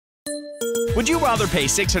Would you rather pay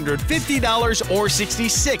 $650 or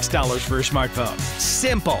 $66 for a smartphone?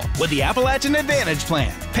 Simple. With the Appalachian Advantage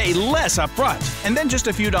plan. Pay less upfront and then just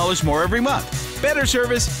a few dollars more every month. Better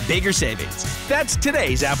service, bigger savings. That's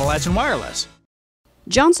today's Appalachian Wireless.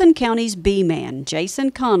 Johnson County's bee man,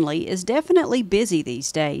 Jason Conley, is definitely busy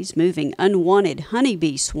these days, moving unwanted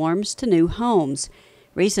honeybee swarms to new homes.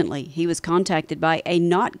 Recently, he was contacted by a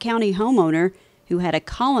Knott County homeowner who had a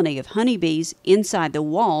colony of honeybees inside the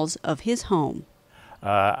walls of his home.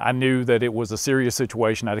 I knew that it was a serious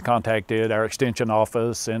situation. I had contacted our extension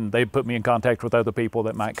office, and they put me in contact with other people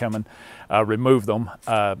that might come and remove them.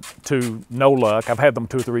 To no luck. I've had them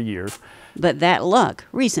 2 or 3 years. But that luck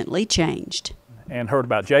recently changed. And heard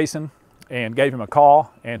about Jason and gave him a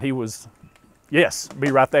call, and he was, yes,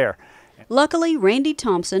 be right there. Luckily, Randy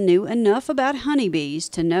Thompson knew enough about honeybees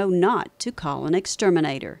to know not to call an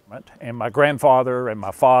exterminator. And my grandfather and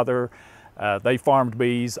my father, they farmed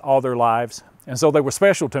bees all their lives. And so they were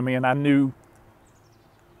special to me, and I knew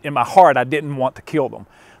in my heart I didn't want to kill them.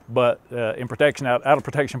 But in protection, out of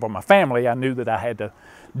protection for my family, I knew that I had to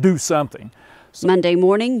do something. So Monday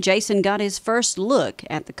morning, Jason got his first look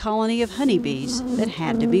at the colony of honeybees that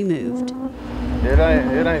had to be moved. It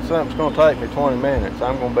ain't something that's going to take me 20 minutes.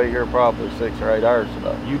 I'm going to be here probably 6 or 8 hours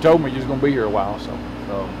today. You told me you was going to be here a while, so.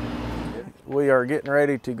 We are getting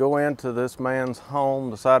ready to go into this man's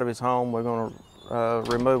home, the side of his home. We're going to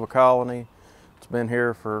remove a colony. It's been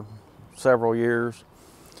here for several years.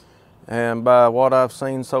 And by what I've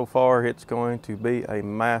seen so far, it's going to be a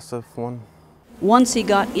massive one. Once he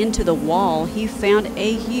got into the wall, he found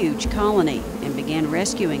a huge colony and began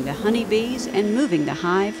rescuing the honeybees and moving the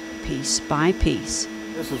hive piece by piece.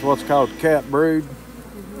 This is what's called cat brood.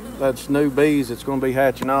 That's new bees that's going to be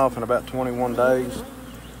hatching off in about 21 days.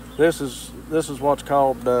 This is what's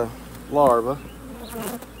called larvae.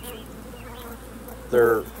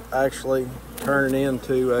 They're actually turning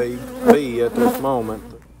into a bee at this moment.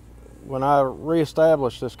 When I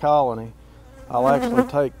reestablish this colony, I'll actually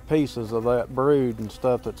take pieces of that brood and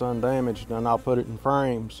stuff that's undamaged, and I'll put it in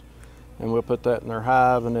frames, and we'll put that in their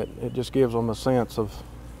hive, and it just gives them a sense of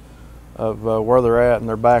where they're at, and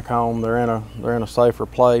they're back home. They're in a safer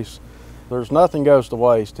place. There's nothing goes to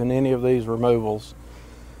waste in any of these removals.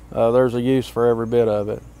 There's a use for every bit of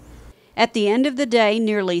it. At the end of the day,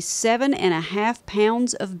 nearly 7.5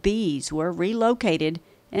 pounds of bees were relocated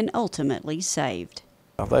and ultimately saved.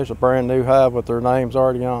 There's a brand new hive with their names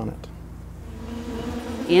already on it.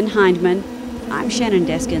 In Hindman, I'm Shannon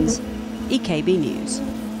Deskins, EKB News.